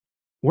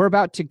We're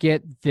about to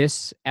get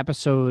this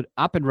episode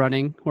up and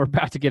running. We're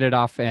about to get it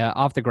off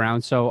the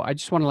ground. So I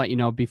just want to let you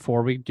know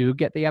before we do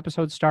get the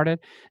episode started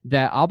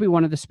that I'll be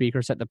one of the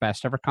speakers at the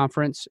Best Ever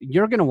Conference.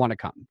 You're going to want to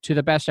come to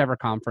the Best Ever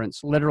Conference,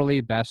 literally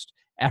best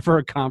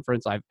ever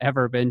conference I've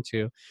ever been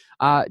to.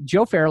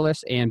 Joe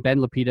Fairless and Ben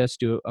Lapidus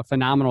do a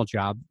phenomenal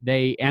job.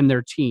 They and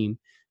their team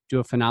do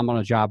a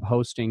phenomenal job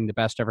hosting the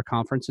Best Ever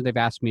Conference, and they've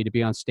asked me to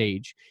be on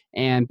stage.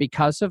 And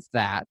because of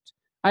that,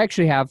 I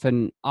actually have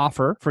an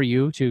offer for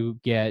you to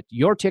get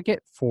your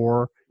ticket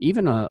for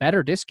even a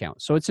better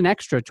discount. So it's an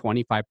extra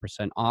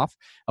 25% off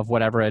of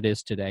whatever it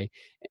is today.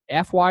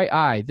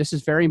 FYI, this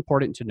is very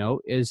important to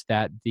note, is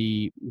that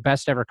the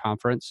Best Ever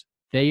Conference,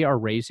 they are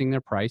raising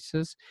their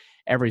prices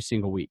every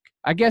single week.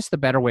 I guess the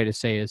better way to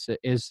say is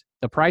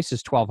the price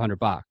is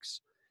 $1,200,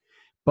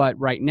 but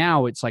right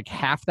now it's like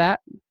half that,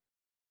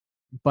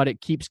 but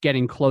it keeps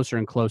getting closer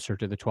and closer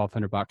to the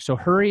 $1,200. So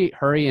hurry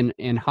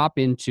and hop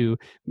into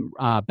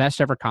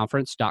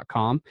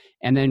besteverconference.com.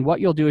 And then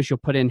what you'll do is you'll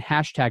put in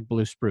hashtag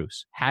Blue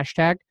Spruce,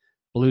 hashtag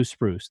Blue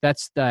Spruce.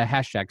 That's the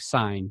hashtag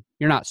sign.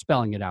 You're not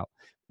spelling it out,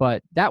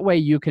 but that way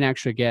you can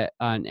actually get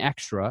an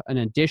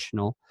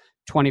additional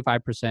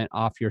 25%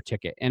 off your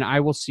ticket. And I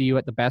will see you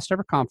at the Best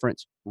Ever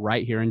Conference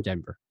right here in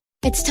Denver.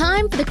 It's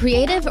time for the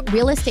Creative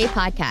Real Estate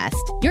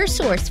Podcast, your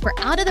source for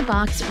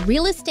out-of-the-box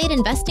real estate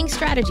investing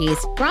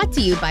strategies, brought to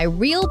you by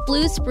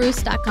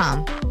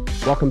realbluespruce.com.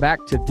 Welcome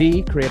back to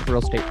the Creative Real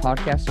Estate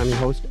Podcast. I'm your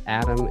host,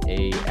 Adam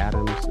A.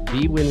 Adams,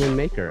 the Win-Win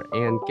Maker.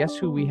 And guess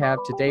who we have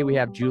today? We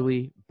have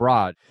Julie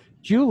Broad.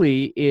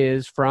 Julie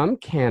is from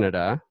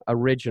Canada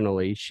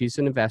originally. She's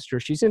an investor.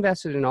 She's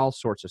invested in all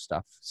sorts of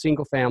stuff,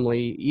 single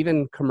family,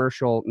 even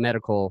commercial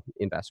medical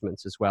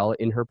investments as well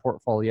in her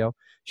portfolio.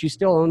 She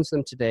still owns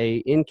them today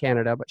in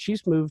Canada, but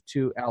she's moved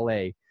to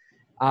LA.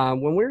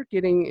 When we're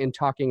getting and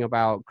talking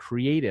about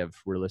creative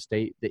real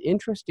estate, the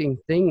interesting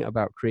thing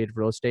about creative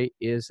real estate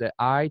is that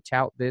I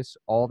tout this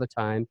all the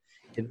time.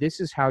 And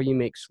this is how you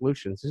make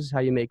solutions. This is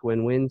how you make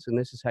win-wins. And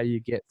this is how you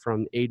get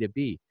from A to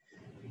B.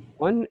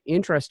 One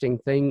interesting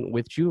thing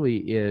with Julie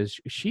is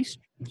she's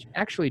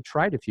actually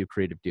tried a few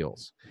creative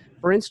deals.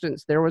 For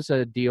instance, there was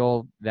a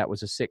deal that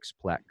was a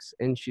sixplex,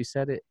 and she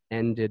said it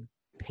ended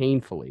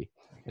painfully.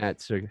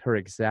 That's her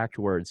exact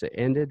words. It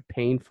ended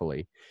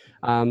painfully.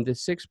 The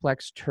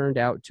sixplex turned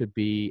out to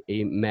be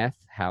a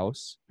meth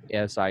house,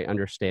 as I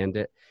understand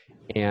it,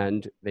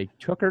 and they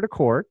took her to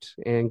court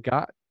and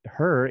got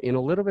her in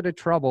a little bit of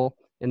trouble,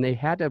 and they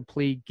had to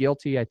plead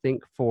guilty, I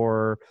think,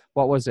 for,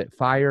 what was it,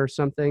 fire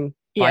something?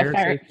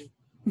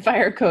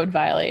 Fire code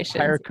violations.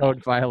 Fire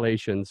code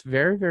violations.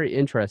 Very, very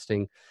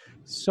interesting.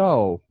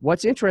 So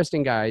what's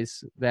interesting,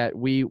 guys, that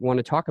we want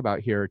to talk about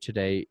here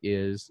today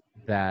is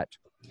that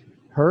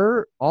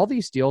all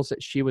these deals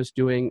that she was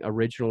doing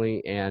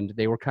originally, and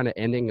they were kind of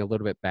ending a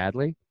little bit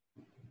badly,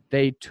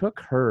 they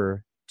took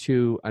her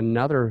to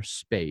another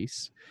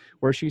space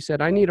where she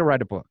said, I need to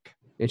write a book.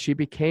 And she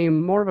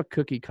became more of a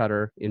cookie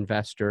cutter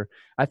investor.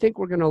 I think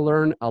we're going to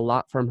learn a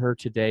lot from her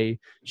today.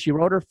 She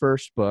wrote her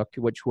first book,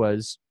 which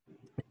was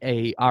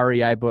a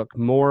REI book,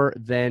 More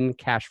Than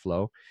Cash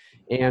Flow,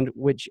 and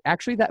which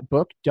actually that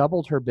book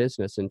doubled her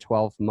business in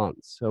 12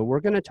 months. So we're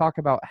going to talk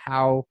about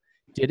how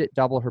did it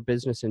double her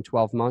business in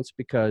 12 months,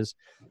 because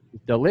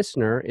the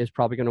listener is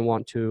probably going to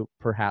want to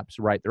perhaps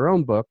write their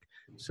own book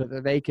so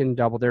that they can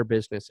double their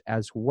business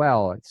as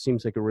well. It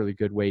seems like a really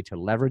good way to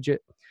leverage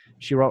it.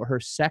 She wrote her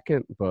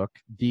second book,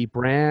 The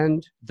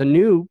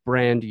New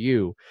Brand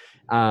You,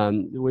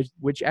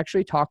 which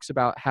actually talks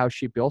about how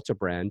she built a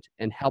brand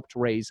and helped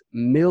raise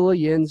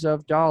millions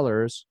of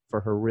dollars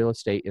for her real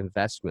estate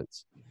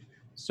investments.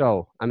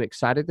 So I'm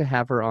excited to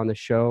have her on the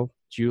show.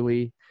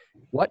 Julie,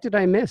 what did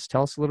I miss?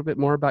 Tell us a little bit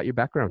more about your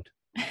background.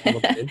 We'll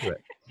get into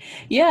it.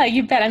 Yeah,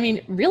 you bet. I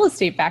mean, real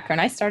estate background,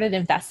 I started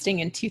investing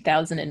in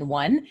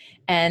 2001,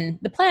 and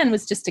the plan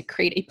was just to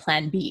create a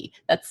plan B.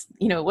 That's,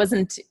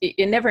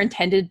 it never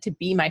intended to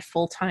be my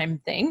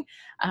full-time thing.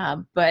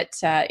 But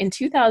in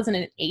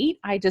 2008,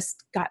 I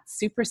just got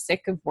super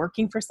sick of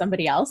working for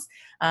somebody else.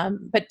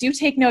 But do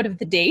take note of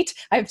the date.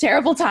 I have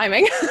terrible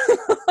timing.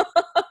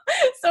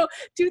 So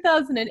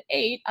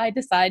 2008, I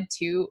decided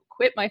to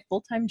quit my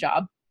full-time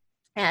job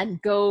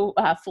and go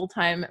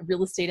full-time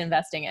real estate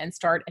investing and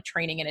start a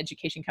training and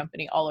education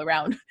company all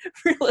around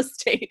real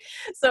estate.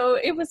 So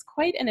it was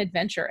quite an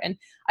adventure. And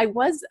I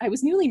was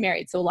newly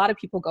married. So a lot of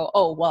people go,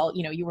 oh, well,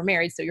 you were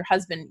married, so your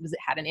husband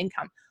had an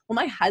income. Well,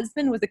 my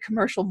husband was a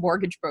commercial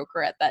mortgage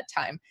broker at that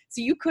time.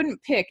 So you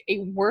couldn't pick a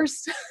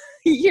worse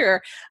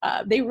year.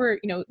 They were,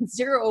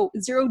 zero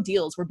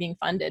deals were being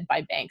funded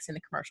by banks in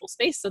the commercial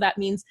space. So that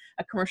means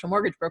a commercial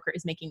mortgage broker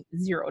is making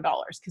 $0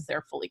 because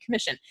they're fully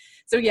commissioned.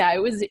 So yeah,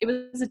 it was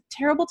a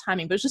terrible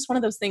timing, but it was just one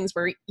of those things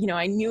where,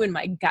 I knew in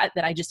my gut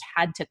that I just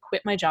had to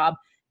quit my job.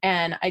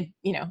 And I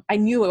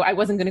knew I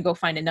wasn't going to go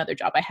find another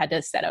job. I had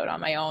to set out on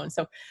my own.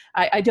 So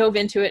I dove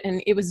into it,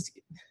 and it was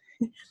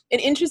an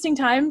interesting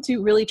time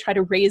to really try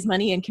to raise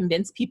money and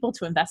convince people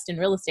to invest in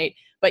real estate.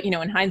 But,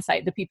 in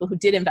hindsight, the people who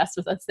did invest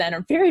with us then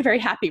are very, very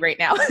happy right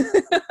now.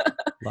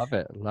 Love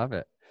it. Love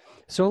it.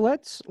 So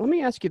let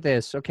me ask you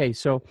this. Okay,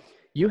 so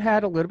you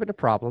had a little bit of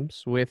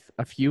problems with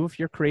a few of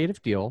your creative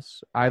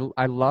deals. I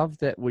love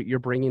that you're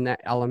bringing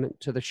that element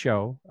to the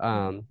show,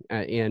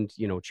 and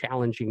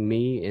challenging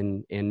me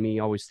and me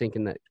always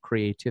thinking that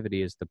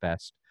creativity is the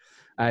best.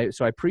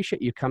 So I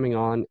appreciate you coming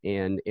on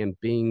and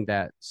being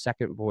that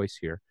second voice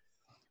here.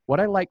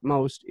 What I like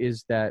most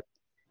is that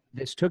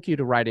this took you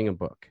to writing a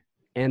book,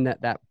 and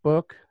that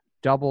book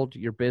doubled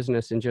your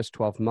business in just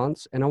 12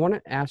 months. And I want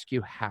to ask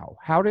you how.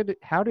 How did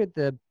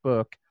the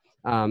book,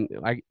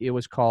 it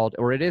was called,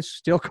 or it is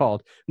still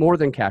called, More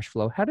Than Cash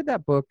Flow. How did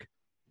that book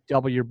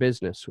double your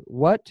business?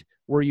 What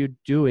were you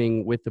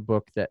doing with the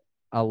book that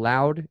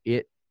allowed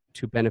it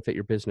to benefit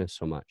your business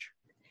so much?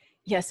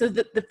 Yeah, so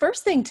the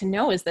first thing to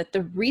know is that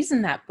the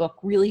reason that book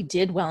really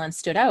did well and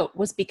stood out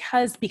was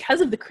because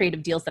of the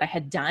creative deals that I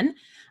had done.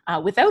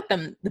 Without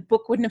them, the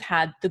book wouldn't have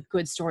had the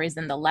good stories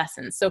and the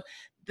lessons. So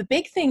the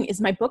big thing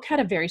is my book had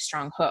a very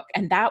strong hook,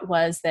 and that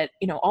was that,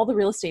 all the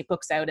real estate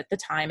books out at the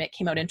time, it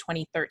came out in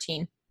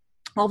 2013.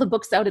 All the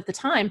books out at the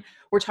time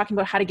were talking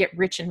about how to get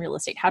rich in real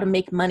estate, how to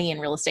make money in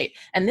real estate.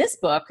 And this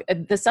book,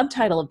 the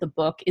subtitle of the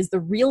book is The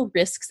Real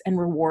Risks and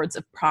Rewards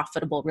of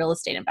Profitable Real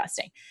Estate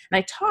Investing. And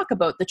I talk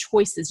about the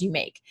choices you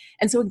make.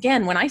 And so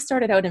again, when I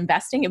started out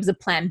investing, it was a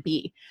plan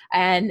B,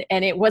 and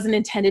it wasn't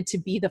intended to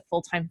be the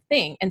full-time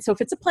thing. And so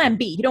if it's a plan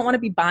B, you don't want to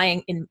be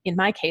buying, in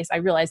my case, I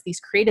realized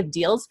these creative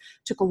deals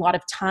took a lot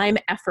of time,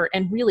 effort,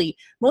 and really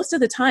most of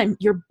the time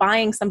you're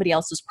buying somebody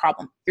else's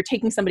problem. You're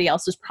taking somebody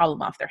else's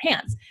problem off their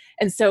hands.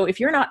 And so if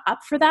you're not up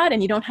for that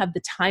and you don't have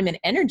the time and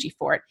energy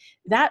for it,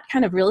 that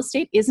kind of real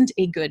estate isn't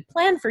a good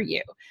plan for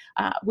you,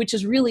 which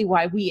is really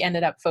why we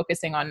ended up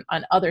focusing on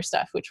other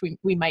stuff, which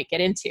we might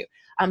get into.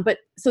 But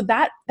so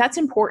that's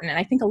important. And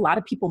I think a lot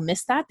of people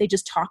miss that. They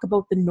just talk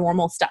about the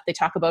normal stuff. They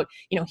talk about,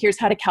 here's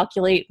how to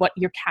calculate what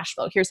your cash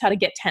flow, here's how to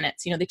get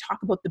tenants. They talk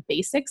about the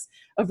basics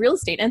of real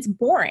estate, and it's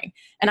boring.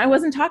 And I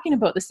wasn't talking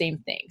about the same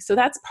thing. So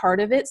that's part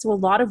of it. So a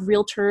lot of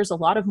realtors, a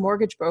lot of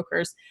mortgage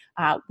brokers,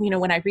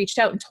 when I reached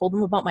out and told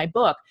them about my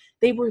book,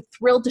 they were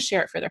thrilled to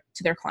share it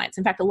to their clients.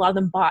 In fact, a lot of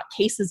them bought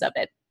cases of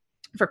it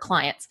for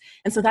clients.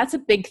 And so that's a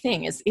big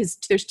thing is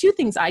there's two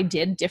things I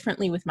did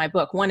differently with my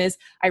book. One is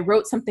I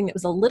wrote something that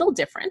was a little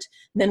different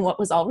than what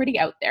was already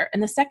out there.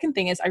 And the second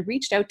thing is I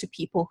reached out to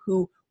people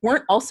who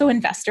weren't also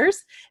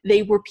investors.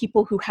 They were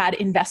people who had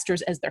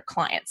investors as their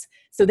clients.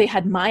 So they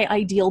had my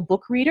ideal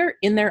book reader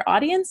in their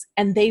audience,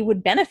 and they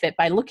would benefit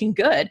by looking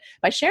good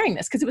by sharing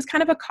this, because it was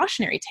kind of a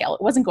cautionary tale.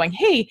 It wasn't going,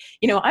 hey,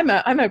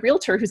 I'm a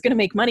realtor who's going to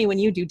make money when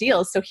you do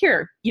deals. So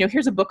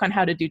here's a book on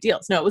how to do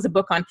deals. No, it was a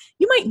book on,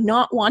 you might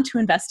not want to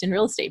invest in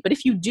real estate, but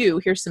if you do,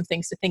 here's some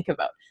things to think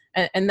about.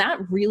 And that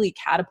really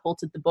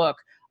catapulted the book.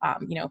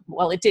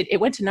 It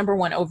went to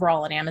 #1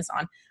 overall on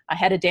Amazon.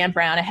 Ahead of Dan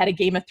Brown, ahead of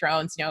Game of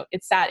Thrones.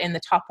 It sat in the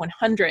top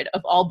 100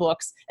 of all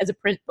books as a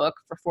print book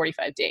for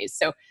 45 days.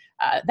 So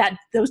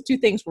those two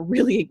things were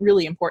really,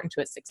 really important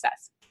to its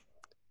success.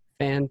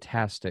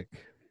 Fantastic.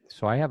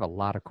 So I have a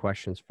lot of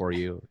questions for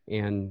you,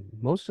 and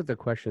most of the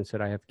questions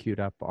that I have queued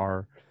up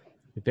are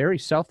very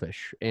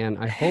selfish, and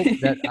I hope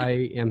that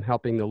I am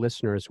helping the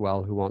listener as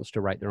well, who wants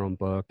to write their own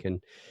book and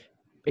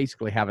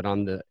basically have it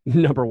on the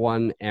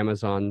 #1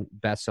 Amazon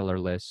bestseller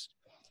list.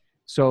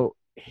 So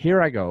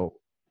here I go.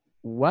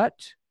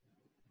 What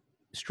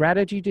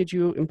strategy did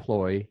you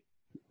employ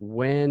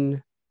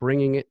when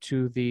bringing it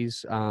to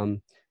these,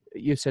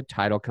 you said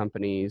title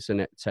companies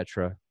and et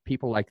cetera,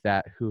 people like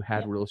that who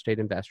had real estate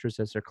investors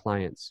as their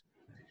clients?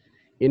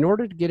 In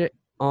order to get it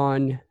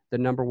on the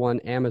 #1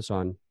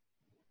 Amazon,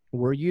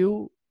 were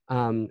you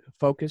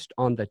focused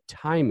on the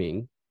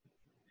timing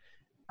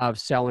of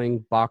selling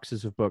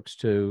boxes of books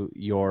to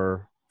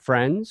your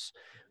friends,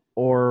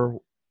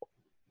 or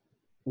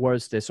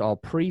was this all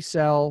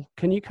pre-sale?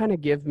 Can you kind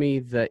of give me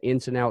the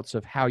ins and outs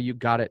of how you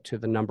got it to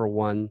the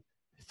 #1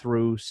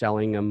 through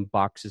selling them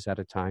boxes at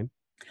a time?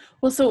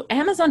 Well, so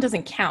Amazon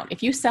doesn't count.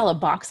 If you sell a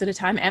box at a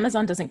time,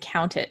 Amazon doesn't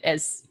count it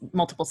as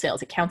multiple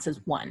sales. It counts as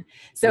one.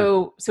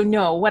 So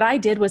no, what I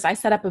did was I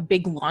set up a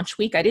big launch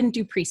week. I didn't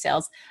do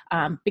pre-sales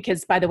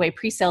because, by the way,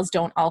 pre-sales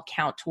don't all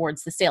count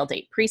towards the sale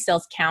date.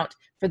 Pre-sales count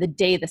for the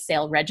day the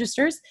sale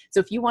registers. So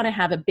if you want to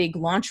have a big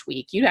launch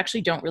week, you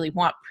actually don't really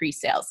want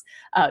pre-sales.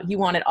 You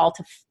want it all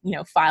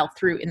to file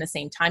through in the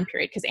same time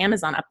period, because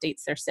Amazon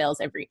updates their sales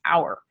every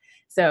hour.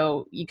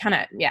 So you kind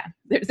of,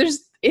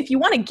 there's, if you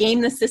want to game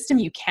the system,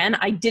 you can.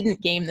 I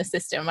didn't game the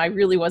system. I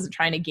really wasn't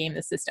trying to game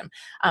the system.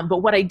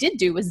 But what I did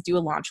do was do a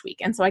launch week.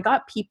 And so I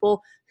got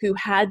people who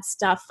had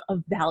stuff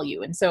of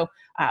value. And so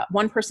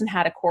one person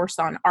had a course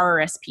on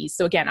RRSPs.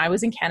 So again, I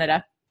was in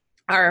Canada.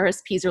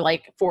 RRSPs are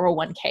like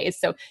 401ks.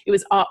 So it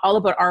was all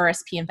about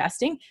RRSP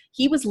investing.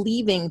 He was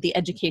leaving the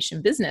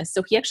education business.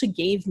 So he actually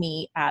gave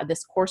me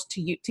this course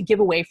to give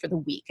away for the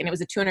week. And it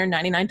was a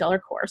 $299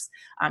 course,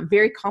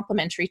 very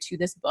complimentary to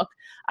this book.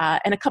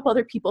 And a couple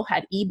other people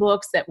had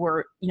eBooks that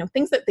were,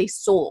 things that they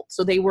sold.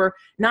 So they were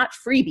not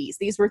freebies.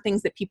 These were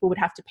things that people would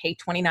have to pay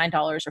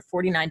 $29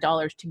 or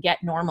 $49 to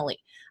get normally.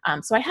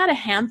 So I had a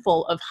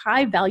handful of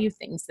high value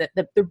things that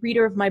the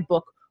reader of my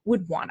book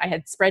would want. I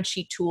had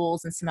spreadsheet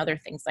tools and some other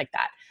things like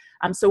that.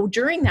 So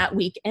during that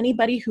week,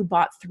 anybody who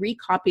bought 3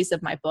 copies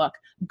of my book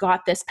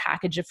got this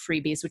package of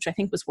freebies, which I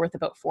think was worth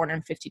about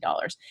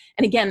 $450.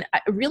 And again,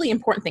 a really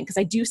important thing, because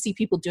I do see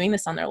people doing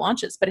this on their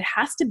launches, but it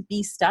has to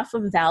be stuff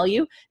of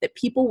value that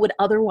people would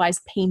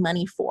otherwise pay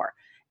money for.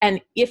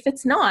 And if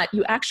it's not,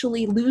 you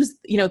actually lose,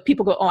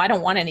 people go, oh, I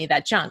don't want any of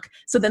that junk.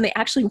 So then they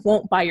actually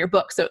won't buy your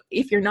book. So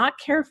if you're not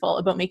careful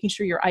about making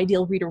sure your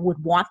ideal reader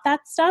would want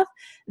that stuff,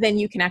 then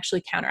you can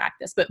actually counteract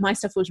this. But my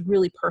stuff was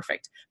really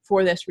perfect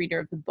for this reader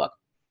of the book.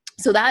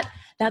 So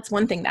that's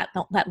one thing,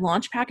 that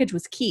launch package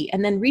was key.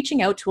 And then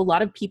reaching out to a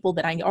lot of people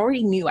that I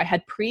already knew. I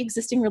had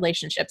pre-existing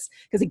relationships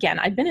because, again,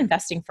 I'd been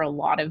investing for a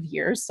lot of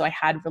years. So I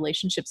had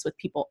relationships with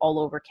people all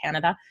over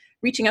Canada,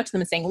 reaching out to them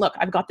and saying, look,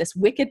 I've got this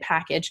wicked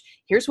package.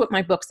 Here's what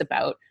my book's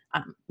about.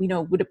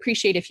 Would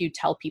appreciate if you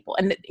tell people.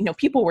 And,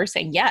 people were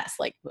saying, yes,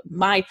 like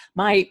my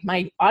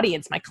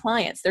audience, my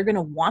clients, they're going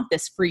to want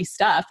this free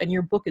stuff. And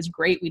your book is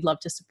great. We'd love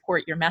to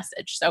support your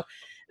message. So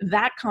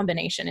that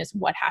combination is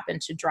what happened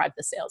to drive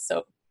the sales.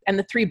 So, and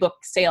the 3-book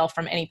sale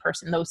from any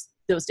person, those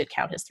did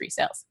count as 3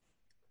 sales.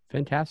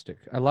 Fantastic.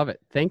 I love it.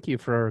 Thank you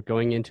for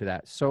going into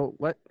that. So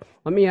let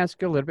me ask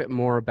you a little bit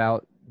more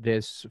about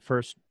this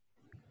first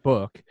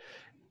book.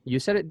 You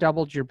said it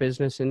doubled your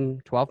business in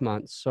 12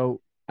 months.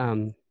 So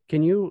can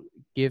you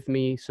give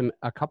me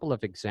a couple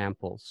of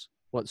examples?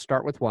 Let's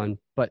start with one,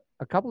 but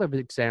a couple of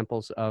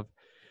examples of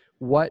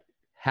what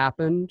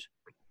happened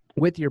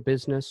with your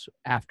business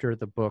after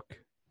the book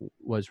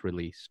was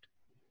released.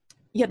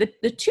 Yeah,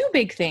 the 2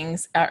 big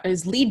things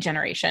is lead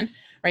generation,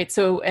 right?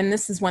 So, and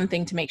this is one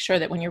thing to make sure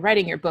that when you're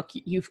writing your book,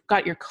 you've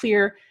got your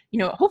clear,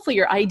 hopefully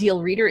your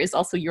ideal reader is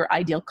also your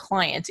ideal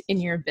client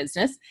in your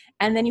business.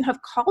 And then you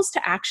have calls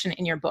to action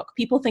in your book.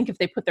 People think if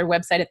they put their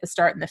website at the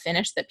start and the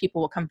finish that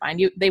people will come find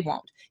you. They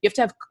won't. You have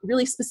to have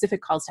really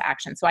specific calls to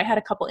action. So I had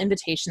a couple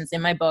invitations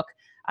in my book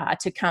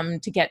to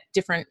come to get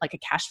different, like a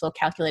cash flow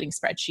calculating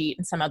spreadsheet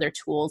and some other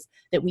tools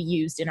that we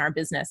used in our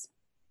business.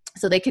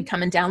 So they could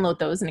come and download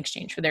those in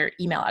exchange for their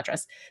email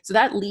address. So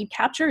that lead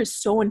capture is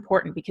so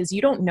important because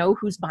you don't know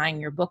who's buying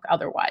your book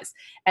otherwise.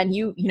 And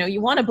you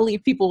want to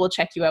believe people will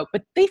check you out,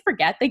 but they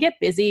forget, they get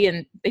busy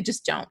and they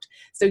just don't.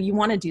 So you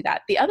want to do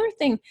that. The other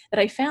thing that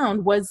I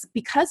found was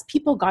because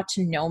people got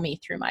to know me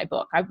through my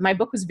book. My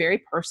book was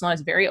very personal. I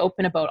was very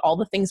open about all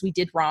the things we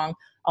did wrong,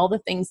 all the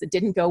things that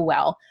didn't go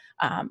well.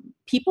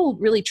 People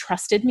really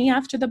trusted me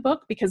after the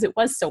book because it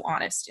was so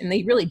honest and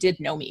they really did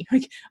know me.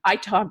 Like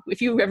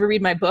if you ever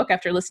read my book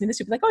after listening to this,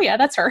 you'll be like, oh yeah,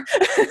 that's her.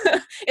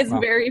 It's wow.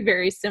 Very,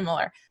 very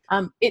similar.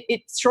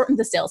 It shortened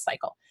the sales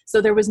cycle. So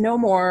there was no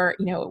more,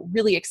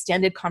 really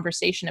extended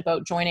conversation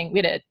about joining. We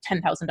had a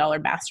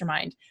 $10,000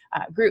 mastermind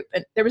group,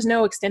 and there was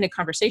no extended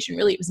conversation.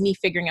 Really, it was me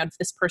figuring out if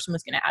this person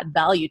was going to add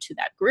value to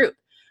that group.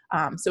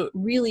 So it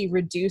really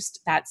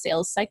reduced that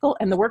sales cycle,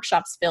 and the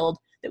workshops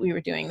that we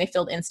were doing, they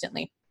filled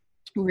instantly.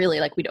 Really,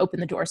 like we'd open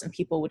the doors and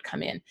people would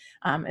come in.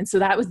 And so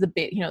that was the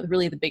big,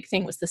 really the big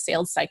thing was the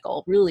sales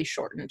cycle really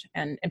shortened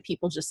and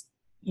people just,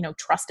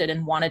 trusted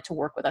and wanted to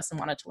work with us and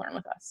wanted to learn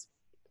with us.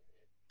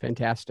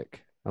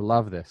 Fantastic. I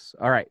love this.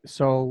 All right.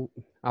 So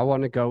I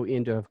want to go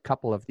into a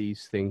couple of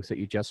these things that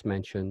you just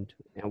mentioned.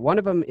 And one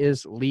of them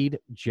is lead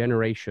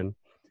generation.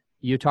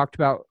 You talked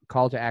about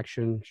call to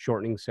action,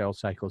 shortening sales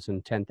cycles,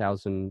 and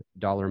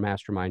 $10,000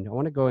 mastermind. I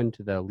want to go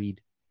into the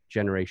lead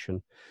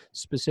generation.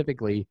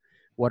 Specifically,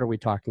 what are we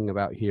talking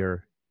about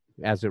here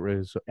as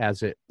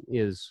it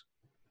is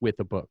with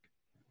the book?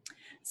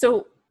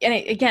 So, and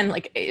again,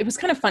 like it was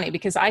kind of funny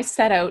because I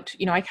set out,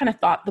 I kind of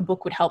thought the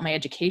book would help my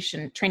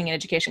training and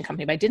education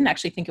company, but I didn't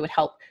actually think it would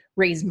help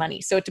raise money.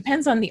 So it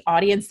depends on the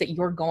audience that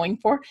you're going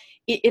for.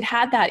 It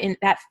had that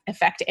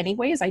effect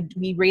anyways.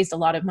 We raised a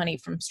lot of money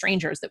from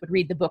strangers that would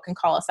read the book and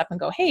call us up and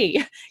go,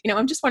 hey,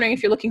 I'm just wondering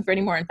if you're looking for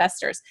any more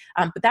investors.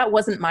 But that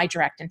wasn't my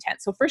direct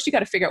intent. So first you got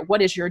to figure out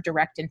what is your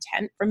direct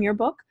intent from your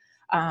book.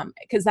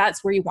 Because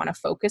that's where you want to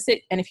focus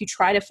it. And if you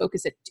try to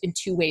focus it in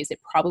 2 ways, it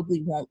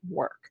probably won't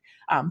work.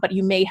 But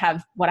you may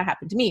have, what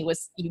happened to me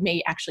was you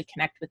may actually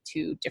connect with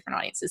 2 different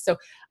audiences. So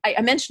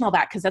I mention all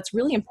that because that's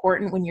really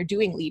important when you're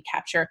doing lead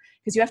capture,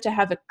 because you have to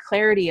have a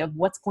clarity of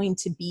what's going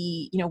to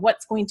be,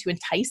 what's going to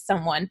entice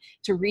someone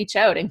to reach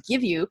out and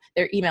give you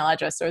their email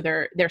address or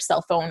their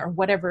cell phone or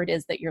whatever it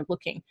is that you're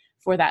looking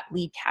for that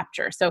lead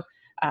capture. So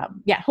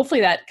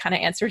hopefully that kind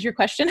of answers your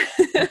question.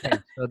 Okay.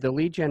 So the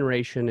lead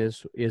generation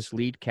is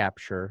lead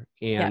capture,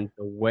 and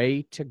the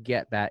way to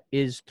get that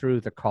is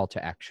through the call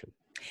to action.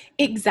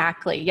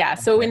 Exactly. Yeah.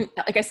 So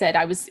like I said,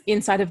 I was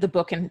inside of the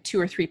book in 2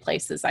 or 3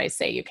 places. I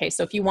say, okay,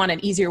 so if you want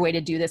an easier way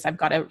to do this, I've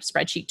got a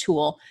spreadsheet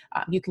tool.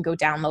 You can go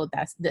download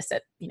this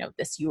at,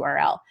 this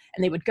URL,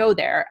 and they would go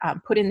there,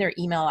 put in their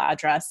email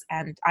address.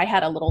 And I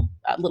had a little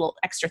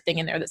extra thing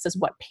in there that says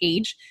what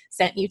page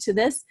sent you to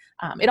this.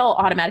 It all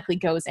automatically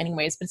goes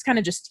anyways, but it's kind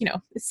of just,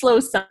 it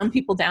slows some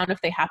people down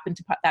if they happen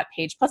to put that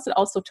page. Plus it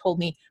also told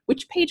me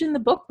which page in the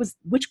book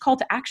which call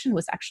to action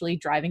was actually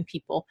driving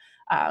people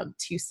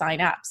to sign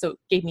up. So it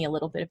gave me a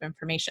little bit of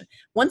information.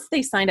 Once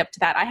they signed up to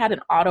that, I had an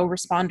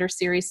autoresponder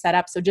series set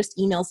up. So just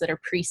emails that are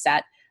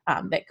preset.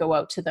 that go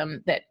out to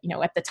them that,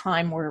 at the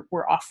time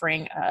we're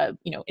offering,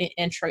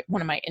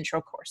 one of my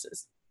intro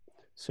courses.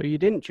 So you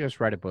didn't just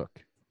write a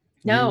book.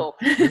 No.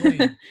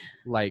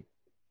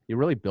 You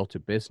really built a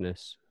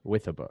business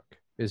with a book.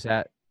 Is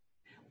that?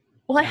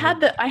 Well, I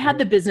had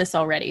the business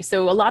already.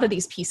 So a lot of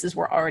these pieces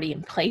were already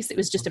in place. It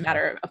was just a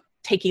matter of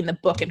taking the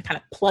book and kind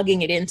of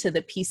plugging it into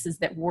the pieces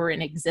that were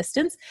in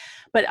existence.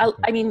 But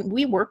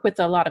we work with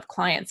a lot of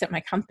clients at my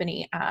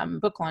company,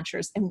 book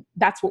launchers, and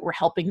that's what we're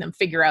helping them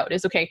figure out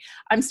is, okay,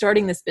 I'm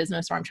starting this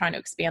business or I'm trying to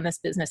expand this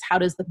business. How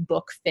does the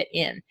book fit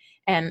in?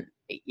 And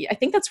I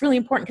think that's really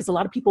important because a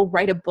lot of people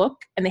write a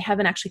book and they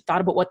haven't actually thought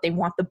about what they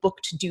want the book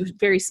to do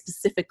very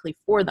specifically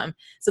for them.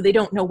 So they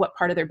don't know what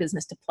part of their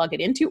business to plug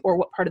it into or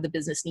what part of the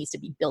business needs to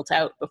be built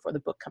out before the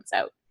book comes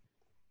out.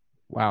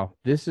 Wow,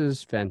 this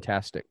is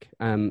fantastic.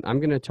 We're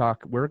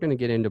going to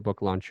get into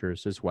book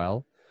launchers as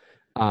well.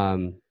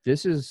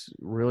 This is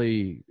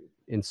really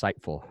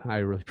insightful. I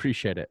really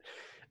appreciate it.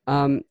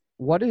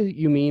 What do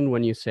you mean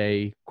when you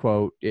say,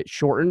 quote, it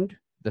shortened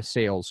the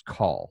sales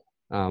call?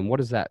 What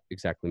does that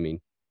exactly mean?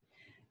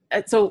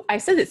 So I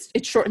said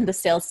it shortened the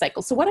sales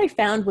cycle. So what I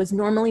found was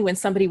normally when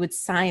somebody would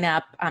sign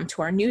up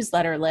to our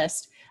newsletter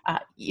list,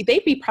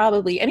 they'd be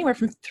probably anywhere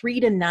from 3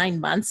 to 9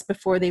 months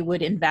before they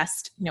would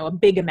invest, a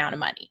big amount of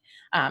money.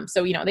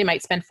 So they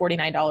might spend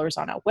 $49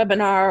 on a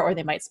webinar, or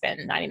they might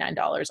spend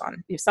 $99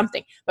 on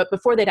something. But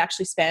before they'd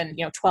actually spend,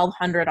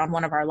 $1,200 on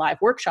one of our live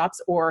workshops,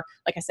 or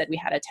like I said, we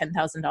had a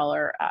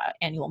 $10,000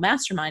 annual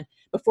mastermind.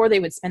 Before they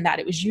would spend that,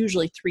 it was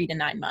usually 3 to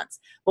 9 months.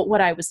 But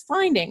what I was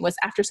finding was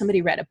after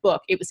somebody read a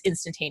book, it was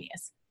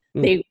instantaneous.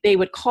 They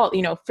would call,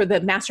 for the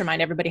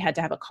mastermind, everybody had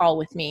to have a call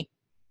with me.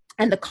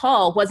 And the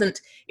call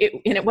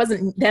it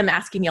wasn't them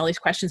asking me all these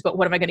questions, but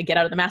what am I going to get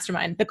out of the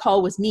mastermind? The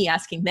call was me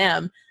asking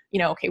them,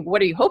 okay,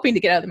 what are you hoping to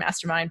get out of the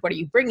mastermind? What are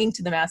you bringing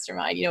to the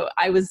mastermind?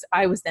 I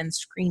was then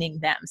screening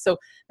them. So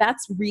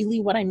that's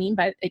really what I mean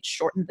by it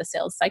shortened the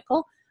sales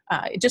cycle.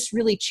 It just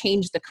really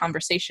changed the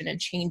conversation and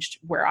changed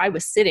where I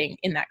was sitting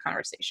in that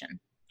conversation.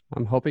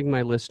 I'm hoping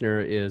my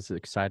listener is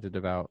excited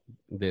about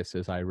this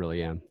as I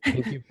really am.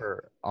 Thank you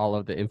for all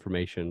of the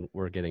information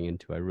we're getting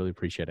into. I really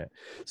appreciate it.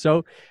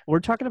 So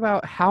we're talking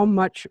about how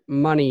much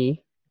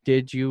money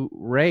did you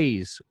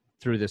raise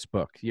through this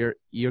book?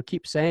 You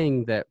keep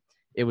saying that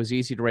it was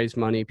easy to raise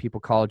money. People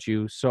called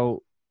you.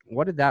 So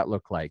what did that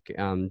look like?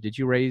 Did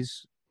you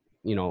raise,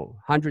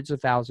 hundreds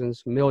of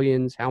thousands,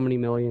 millions? How many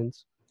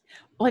millions?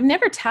 Well, I've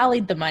never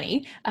tallied the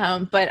money,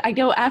 but I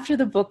know after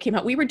the book came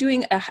out, we were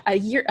doing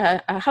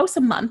a house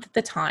a month at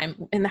the time,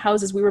 and the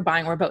houses we were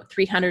buying were about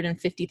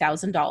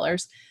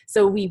 $350,000.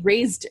 So we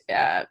raised,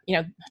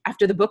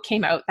 after the book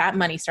came out, that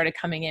money started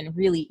coming in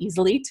really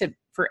easily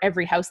for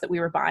every house that we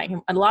were buying.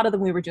 And a lot of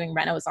them we were doing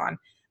renos on,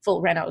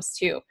 full renos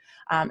too.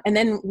 And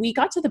then we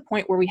got to the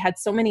point where we had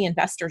so many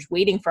investors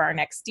waiting for our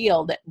next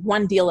deal that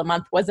one deal a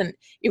month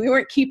we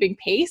weren't keeping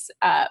pace,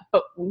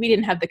 but we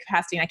didn't have the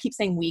capacity. And I keep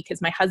saying we,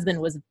 because my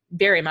husband was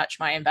very much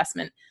my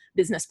investment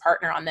business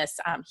partner on this.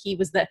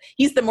 He's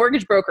the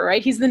mortgage broker,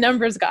 right? He's the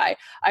numbers guy.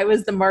 I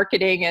was the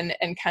marketing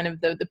and kind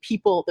of the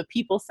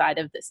people side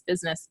of this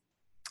business.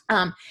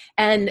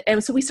 And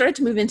so we started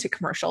to move into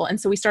commercial. And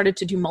so we started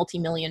to do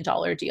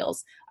multi-million-dollar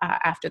deals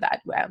after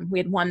that. We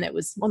had one that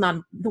was,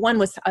 the one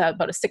was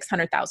about a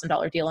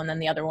 $600,000 deal. And then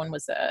the other one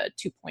was a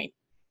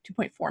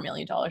 $2.4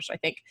 million, I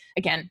think.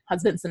 Again,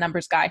 husband's the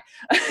numbers guy.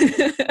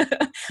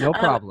 No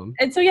problem.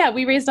 And so,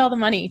 we raised all the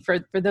money for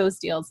those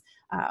deals,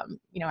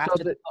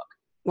 after the book.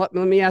 Let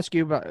me ask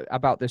you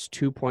about this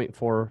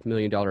 $2.4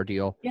 million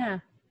deal. Yeah.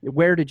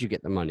 Where did you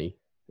get the money?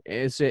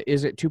 Is it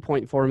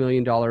 $2.4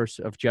 million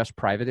of just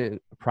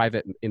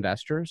private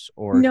investors,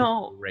 or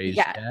no? Raise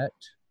debt?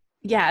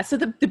 Yeah. So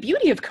the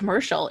beauty of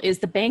commercial is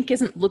the bank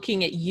isn't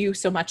looking at you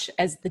so much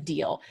as the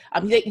deal.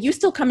 You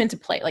still come into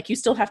play. Like you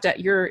still have to,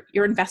 your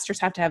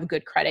investors have to have a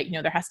good credit.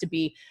 There has to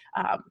be,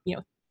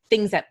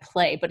 things at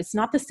play, but it's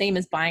not the same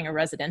as buying a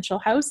residential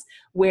house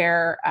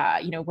where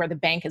the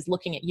bank is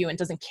looking at you and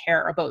doesn't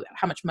care about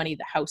how much money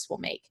the house will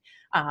make.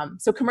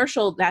 So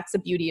commercial, that's the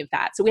beauty of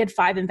that. So we had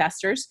 5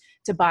 investors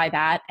to buy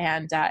that,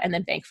 and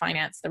then bank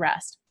finance the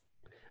rest.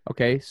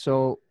 Okay.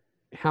 So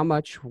how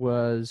much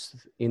was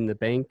in the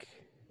bank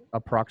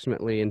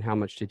approximately, and how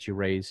much did you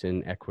raise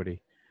in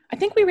equity? I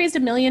think we raised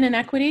 $1 million in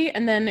equity,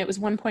 and then it was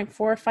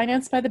 1.4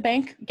 financed by the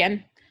bank.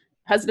 Again,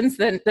 husband's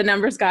the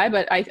numbers guy,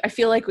 but I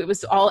feel like it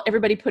was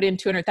everybody put in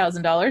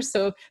 $200,000.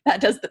 So that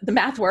does the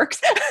math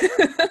works.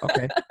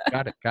 Okay.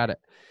 Got it.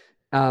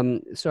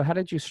 So how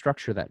did you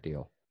structure that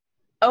deal?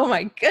 Oh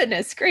my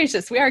goodness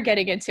gracious. We are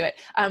getting into it.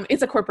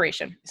 It's a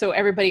corporation. So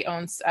everybody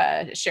owns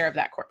a share of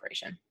that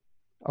corporation.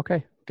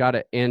 Okay. Got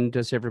it. And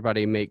does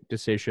everybody make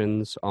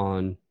decisions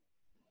on?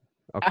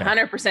 Okay.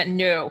 100%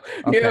 no.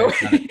 Okay, No.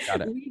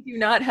 Got it. We do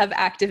not have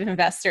active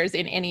investors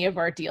in any of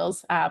our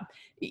deals.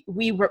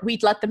 we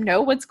let them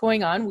know what's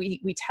going on.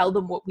 We tell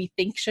them what we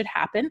think should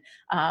happen.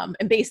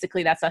 And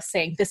basically that's us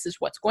saying, this is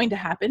what's going to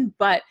happen.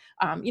 But,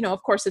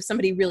 of course, if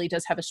somebody really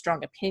does have a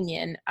strong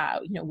opinion,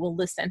 we'll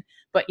listen.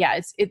 But yeah,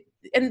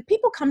 and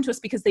people come to us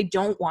because they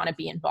don't want to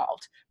be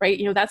involved, right?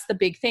 That's the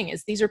big thing,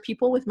 is these are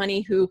people with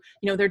money who,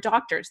 they're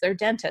doctors, they're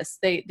dentists,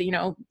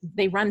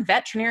 they run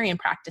veterinarian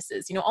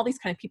practices, all these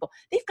kind of people.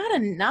 They've got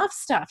enough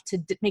stuff to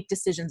make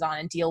decisions on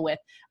and deal with.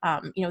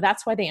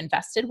 That's why they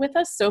invested with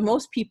us. So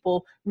most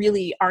people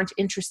really aren't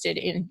interested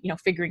in,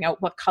 figuring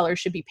out what color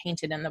should be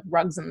painted in the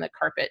rugs and the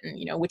carpet and,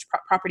 which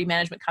property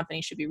management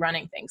company should be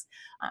running things.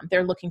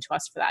 They're looking to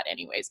us for that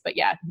anyways. But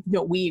yeah,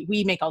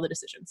 we make all the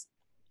decisions.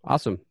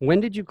 Awesome.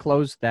 When did you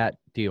close that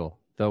deal,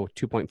 the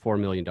 $2.4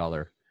 million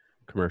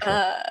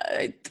commercial?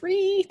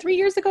 3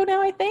 years ago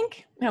now, I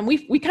think.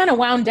 We kind of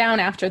wound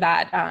down after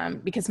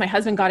that because my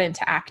husband got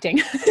into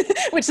acting,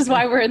 which is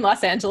why we're in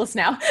Los Angeles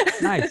now.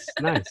 Nice.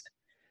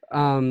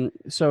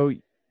 So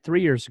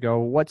 3 years ago,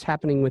 what's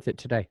happening with it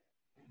today?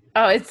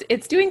 Oh,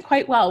 it's doing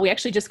quite well. We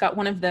actually just got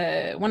one of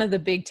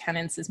the big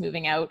tenants is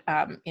moving out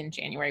in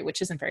January,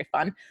 which isn't very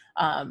fun.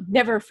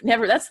 Never.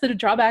 That's the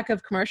drawback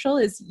of commercial,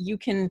 is you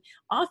can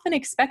often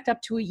expect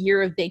up to a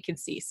year of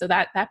vacancy. So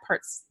that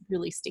part's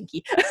really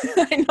stinky.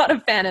 I'm not a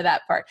fan of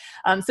that part.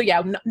 So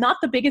yeah, not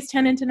the biggest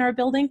tenant in our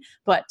building,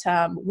 but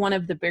one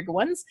of the bigger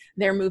ones.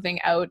 They're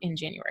moving out in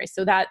January.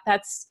 So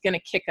that's going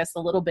to kick us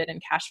a little bit in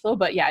cash flow.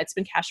 But yeah, it's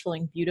been cash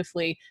flowing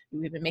beautifully.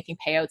 We've been making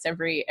payouts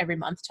every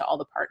month to all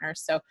the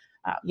partners. So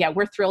yeah,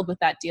 we're thrilled with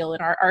that deal.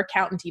 And our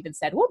accountant even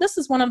said, well, this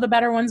is one of the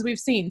better ones we've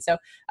seen. So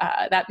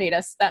that made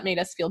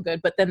us feel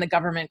good. But then the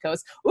government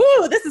goes,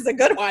 ooh, this is a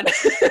good one.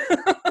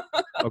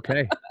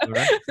 Okay. All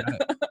right. Got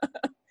it.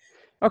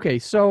 Okay.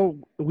 So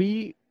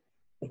we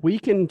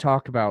can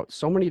talk about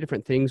so many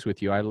different things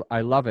with you.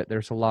 I love it.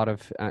 There's a lot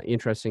of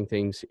interesting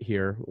things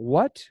here.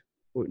 What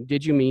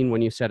did you mean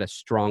when you said a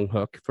strong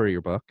hook for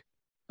your book?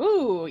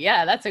 Ooh,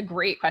 yeah, that's a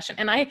great question.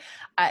 And I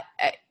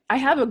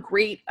have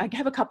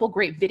a couple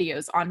great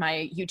videos on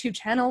my YouTube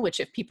channel, which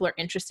if people are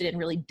interested in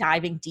really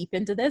diving deep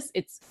into this,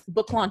 it's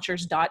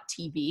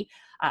booklaunchers.tv.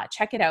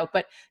 Check it out.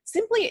 But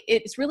simply,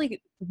 it's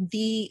really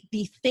the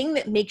thing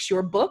that makes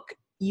your book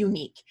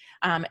unique.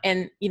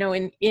 And,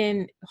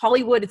 in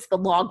Hollywood, it's the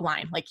log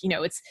line, like,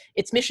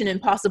 it's Mission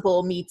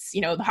Impossible meets,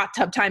 the hot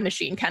tub time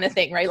machine kind of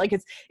thing, right? Like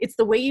it's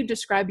the way you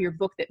describe your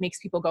book that makes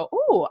people go,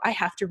 oh, I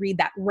have to read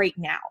that right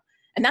now.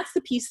 And that's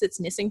the piece that's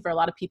missing for a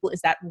lot of people,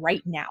 is that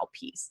right now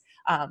piece.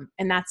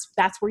 And that's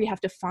where you have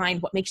to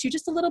find what makes you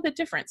just a little bit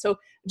different. So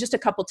just a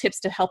couple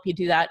tips to help you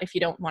do that if you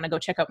don't want to go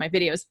check out my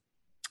videos.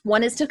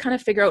 One is to kind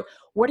of figure out,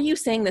 what are you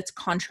saying that's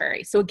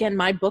contrary? So again,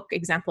 my book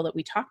example that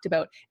we talked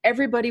about,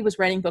 everybody was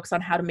writing books on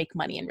how to make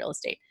money in real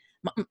estate.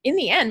 In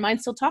the end, mine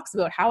still talks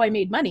about how I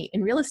made money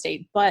in real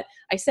estate. But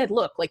I said,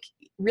 look, like,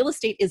 real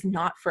estate is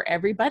not for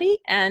everybody.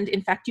 And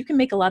in fact, you can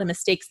make a lot of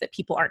mistakes that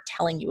people aren't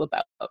telling you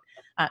about.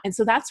 And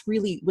so that's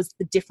really was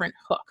the different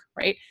hook,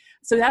 right?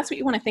 So that's what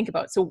you want to think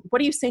about. So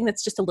what are you saying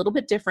that's just a little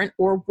bit different?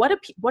 Or what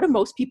do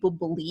most people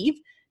believe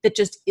that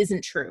just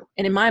isn't true?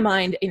 And in my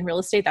mind, in real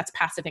estate, that's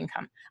passive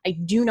income. I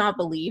do not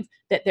believe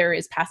that there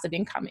is passive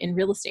income in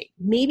real estate.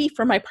 Maybe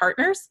for my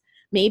partners,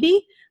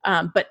 maybe,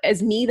 but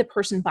as me, the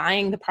person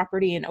buying the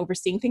property and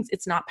overseeing things,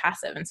 it's not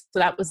passive. And so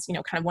that was,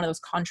 kind of one of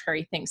those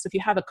contrary things. So if you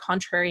have a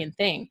contrarian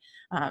thing,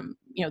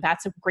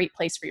 that's a great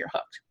place for your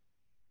hook.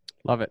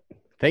 Love it.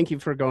 Thank you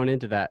for going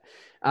into that.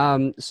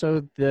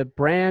 So the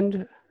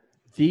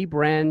new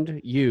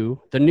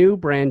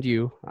brand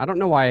you, I don't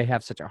know why I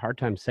have such a hard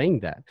time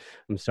saying that.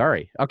 I'm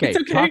sorry. Okay.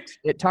 It's okay.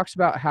 It talks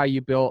about how you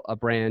built a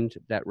brand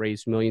that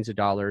raised millions of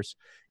dollars.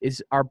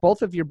 Are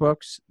both of your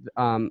books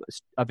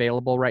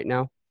available right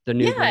now? The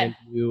new brand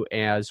you,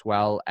 as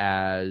well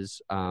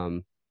as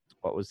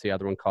what was the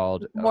other one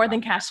called? More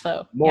Than Cash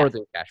Flow. More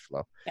Than Cash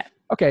Flow. Yeah.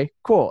 Okay,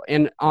 cool.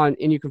 And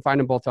you can find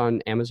them both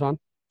on Amazon?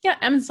 Yeah,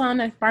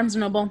 Amazon, Barnes &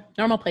 Noble,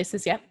 normal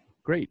places, yeah.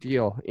 Great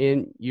deal.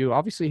 And you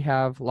obviously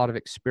have a lot of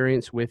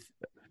experience with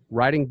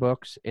writing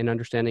books and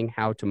understanding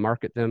how to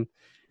market them,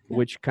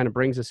 which kind of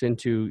brings us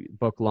into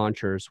Book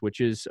Launchers, which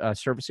is a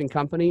servicing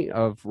company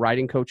of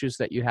writing coaches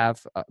that you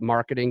have,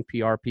 marketing,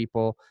 PR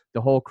people,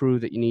 the whole crew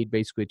that you need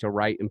basically to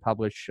write and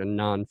publish a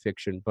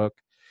nonfiction book.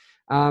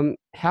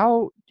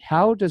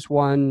 How does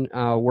one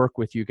work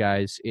with you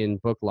guys in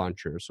Book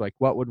Launchers? Like,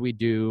 what would we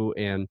do,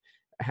 and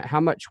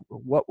how much,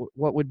 what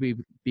would we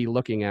be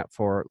looking at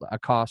for a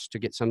cost to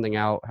get something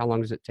out? How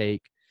long does it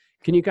take?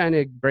 Can you kind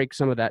of break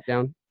some of that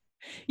down?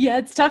 Yeah,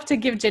 it's tough to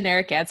give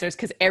generic answers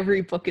because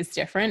every book is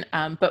different,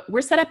 but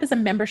we're set up as a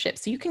membership.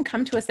 So you can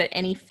come to us at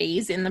any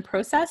phase in the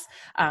process.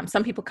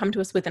 Some people come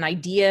to us with an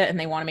idea and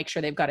they want to make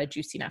sure they've got a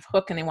juicy enough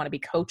hook and they want to be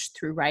coached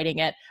through writing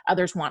it.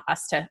 Others want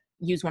us to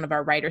use one of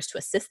our writers to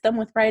assist them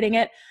with writing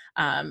it.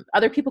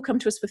 Other people come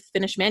to us with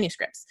finished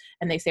manuscripts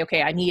and they say,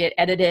 okay, I need it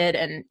edited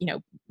and,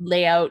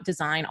 layout,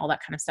 design, all that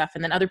kind of stuff.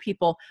 And then other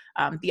people,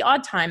 the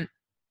odd time,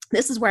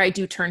 this is where I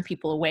do turn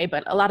people away,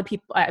 but a lot of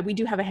people, we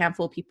do have a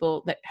handful of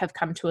people that have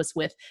come to us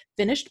with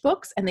finished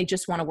books and they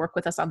just want to work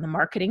with us on the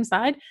marketing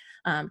side.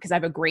 Because I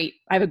have a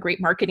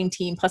great marketing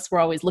team. Plus we're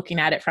always looking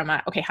at it from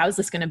okay, how is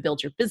this going to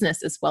build your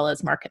business as well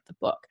as market the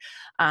book?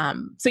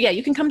 So yeah,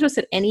 you can come to us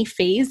at any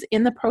phase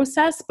in the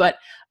process, but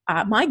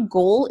my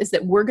goal is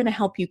that we're going to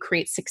help you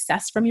create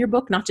success from your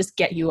book, not just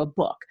get you a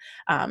book.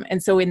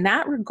 And so in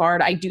that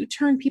regard, I do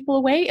turn people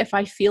away if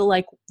I feel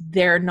like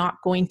they're not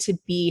going to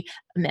be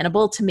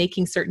amenable to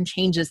making certain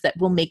changes that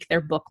will make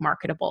their book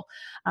marketable.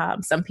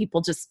 Some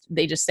people just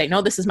say,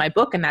 no, this is my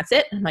book and that's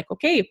it. And I'm like,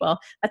 okay, well,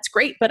 that's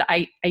great, but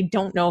I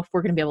don't know if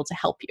we're going to be able to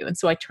help you. And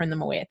so I turn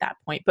them away at that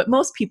point. But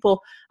most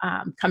people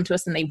come to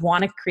us and they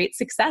want to create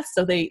success.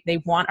 So they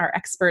want our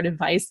expert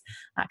advice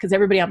because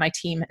everybody on my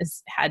team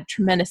has had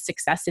tremendous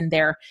success in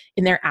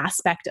their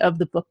aspect of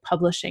the book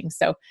publishing.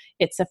 So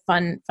it's a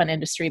fun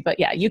industry. But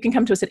yeah, you can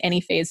come to us at any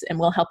phase and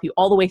we'll help you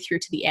all the way through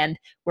to the end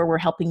where we're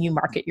helping you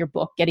market your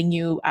book, getting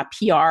you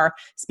PR,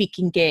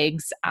 speaking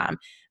gigs,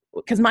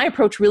 because my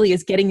approach really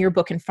is getting your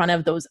book in front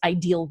of those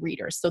ideal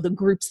readers. So the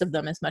groups of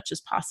them as much as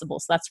possible.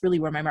 So that's really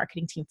where my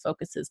marketing team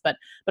focuses. But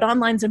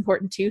online's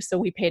important too. So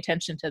we pay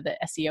attention to the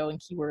SEO and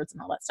keywords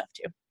and all that stuff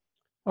too.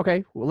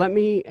 Okay. Well, let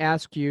me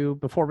ask you,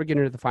 before we get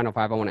into the final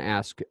five, I want to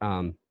ask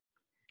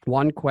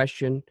one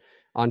question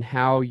on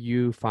how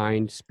you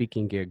find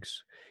speaking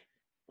gigs.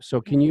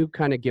 So can you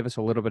kind of give us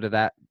a little bit of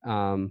that?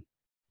 Can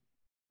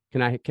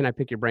I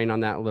pick your brain on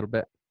that a little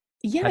bit?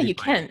 Yeah, you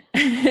can.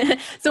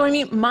 So, I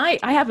mean, I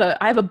have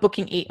a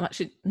booking agent.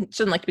 She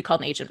doesn't like to be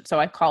called an agent, so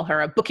I call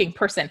her a booking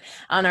person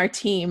on our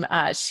team.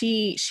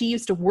 She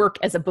used to work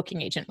as a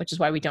booking agent, which is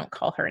why we don't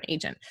call her an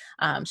agent.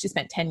 She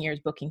spent 10 years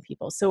booking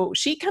people. So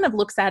she kind of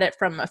looks at it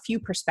from a few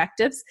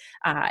perspectives.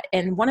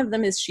 And one of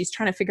them is she's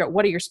trying to figure out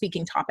what are your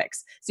speaking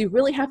topics. So you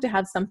really have to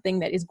have something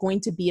that is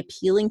going to be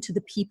appealing to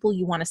the people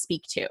you want to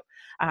speak to.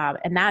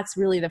 And that's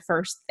really the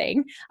first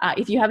thing.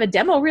 If you have a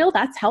demo reel,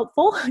 that's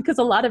helpful because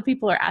a lot of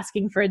people are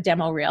asking for a demo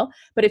reel.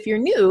 But if you're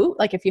new,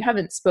 like if you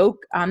haven't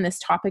spoke on this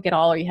topic at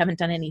all, or you haven't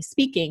done any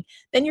speaking,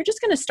 then you're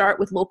just going to start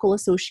with local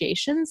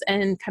associations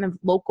and kind of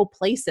local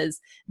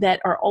places that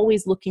are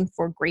always looking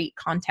for great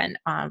content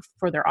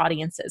for their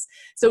audiences.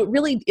 So it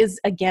really is,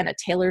 again, a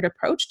tailored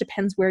approach.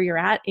 Depends where you're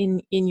at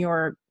in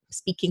your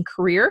speaking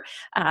career.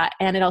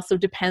 And it also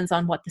depends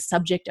on what the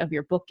subject of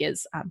your book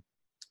is.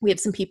 We have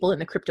some people in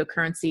the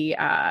cryptocurrency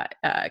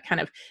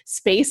kind of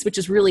space, which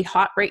is really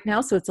hot right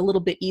now. So it's a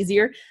little bit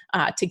easier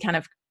to kind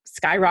of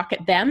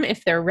skyrocket them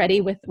if they're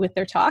ready with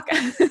their talk.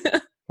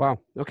 Wow.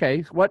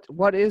 Okay.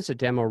 What is a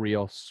demo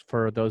reel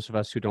for those of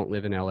us who don't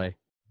live in LA?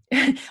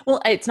 Well,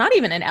 it's not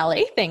even an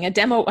LA thing. A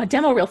demo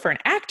reel for an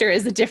actor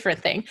is a different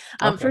thing.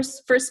 Okay.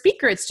 For a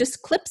speaker, it's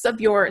just clips of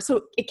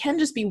so it can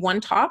just be one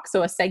talk,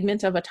 so a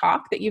segment of a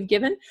talk that you've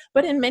given.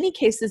 But in many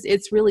cases,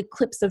 it's really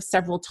clips of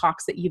several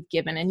talks that you've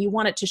given, and you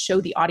want it to show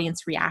the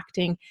audience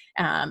reacting,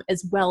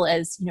 as well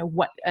as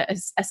what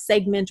a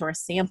segment or a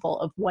sample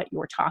of what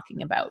you're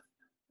talking about.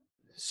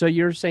 So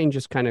you're saying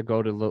just kind of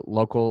go to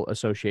local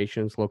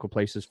associations, local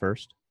places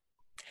first?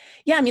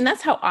 Yeah, I mean,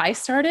 that's how I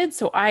started.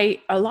 So a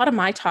lot of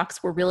my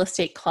talks were real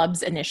estate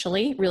clubs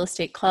initially, real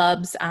estate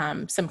clubs,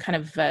 some kind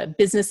of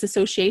business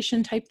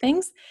association type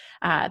things.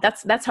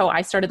 That's how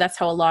I started. That's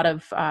how a lot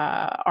of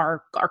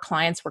our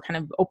clients were kind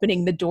of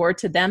opening the door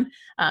to them.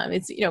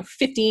 It's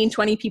 15,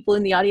 20 people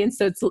in the audience,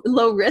 so it's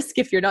low risk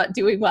if you're not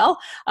doing well,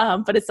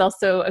 but it's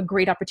also a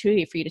great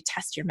opportunity for you to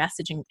test your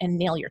messaging and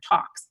nail your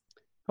talks.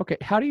 Okay,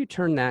 how do you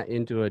turn that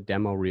into a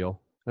demo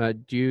reel?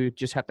 Do you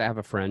just have to have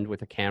a friend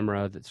with a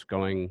camera that's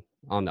going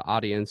on the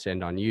audience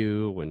and on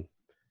you? And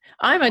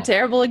I'm a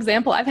terrible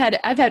example. I've had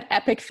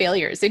epic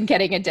failures in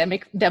getting a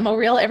demo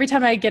reel. Every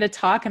time I get a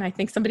talk and I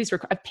think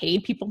I've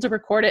paid people to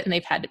record it and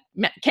they've had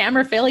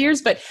camera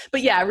failures, but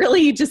yeah,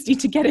 really you just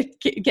need to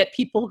get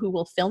people who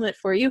will film it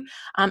for you.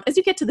 As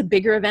you get to the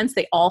bigger events,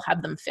 they all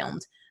have them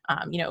filmed.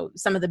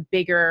 Some of the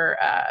bigger,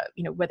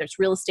 whether it's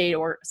real estate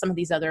or some of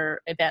these other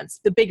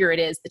events, the bigger it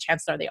is, the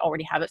chances are they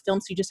already have it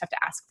filmed. So you just have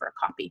to ask for a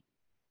copy.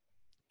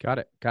 Got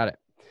it.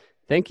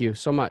 Thank you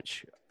so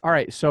much. All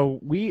right. So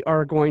we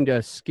are going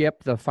to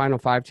skip the final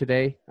five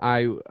today.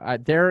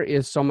 There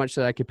is so much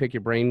that I could pick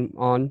your brain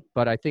on,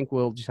 but I think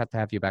we'll just have to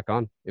have you back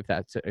on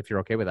if you're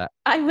okay with that.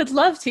 I would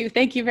love to.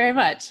 Thank you very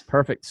much.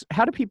 Perfect.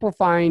 How do people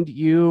find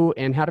you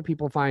and how do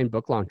people find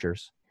Book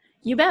Launchers?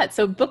 You bet.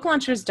 So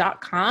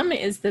booklaunchers.com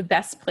is the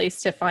best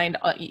place to find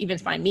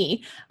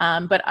me.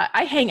 But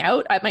I hang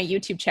out at my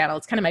YouTube channel.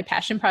 It's kind of my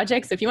passion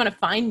project. So if you want to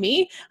find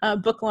me,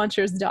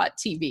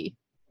 booklaunchers.tv.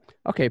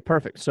 Okay,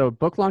 perfect. So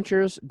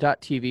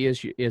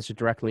booklaunchers.tv is a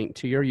direct link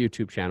to your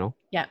YouTube channel.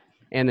 Yeah.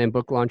 And then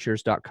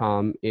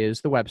booklaunchers.com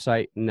is the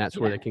website, and that's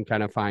where they can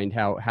kind of find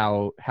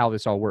how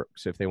this all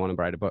works if they want to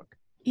write a book.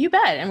 You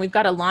bet. And we've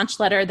got a launch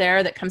letter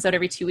there that comes out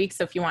every 2 weeks.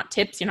 So if you want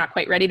tips, you're not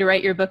quite ready to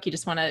write your book, you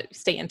just want to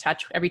stay in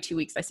touch. Every 2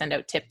 weeks, I send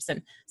out tips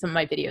and some of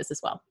my videos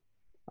as well.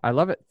 I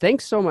love it.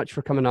 Thanks so much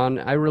for coming on.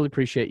 I really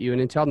appreciate you.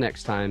 And until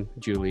next time,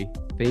 Julie,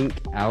 think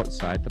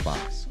outside the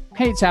box.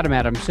 Hey, it's Adam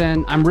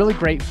Adamson. I'm really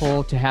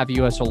grateful to have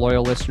you as a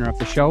loyal listener of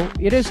the show.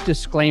 It is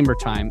disclaimer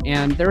time,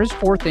 and there is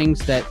 4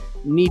 things that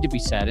need to be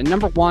said. And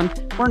number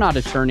 1, we're not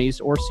attorneys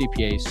or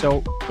CPAs,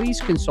 so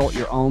please consult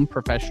your own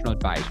professional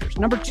advisors.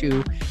 Number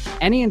 2,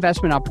 any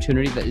investment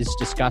opportunity that is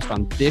discussed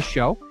on this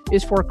show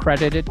is for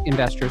accredited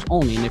investors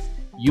only. And if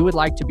you would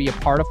like to be a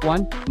part of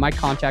one, my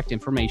contact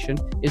information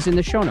is in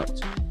the show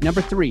notes.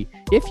 Number 3,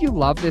 if you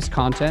love this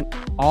content,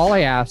 all I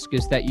ask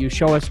is that you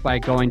show us by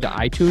going to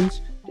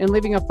iTunes and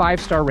leaving a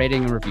 5-star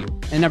rating and review.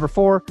 And number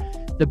 4,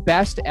 the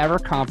Best Ever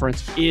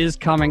Conference is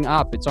coming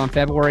up. It's on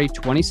February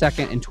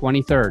 22nd and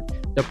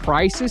 23rd. The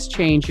price is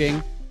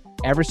changing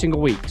every single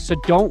week, so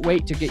don't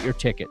wait to get your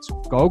tickets.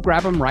 Go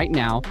grab them right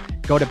now.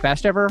 Go to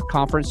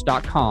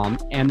besteverconference.com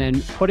and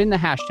then put in the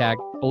hashtag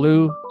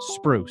Blue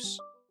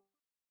Spruce.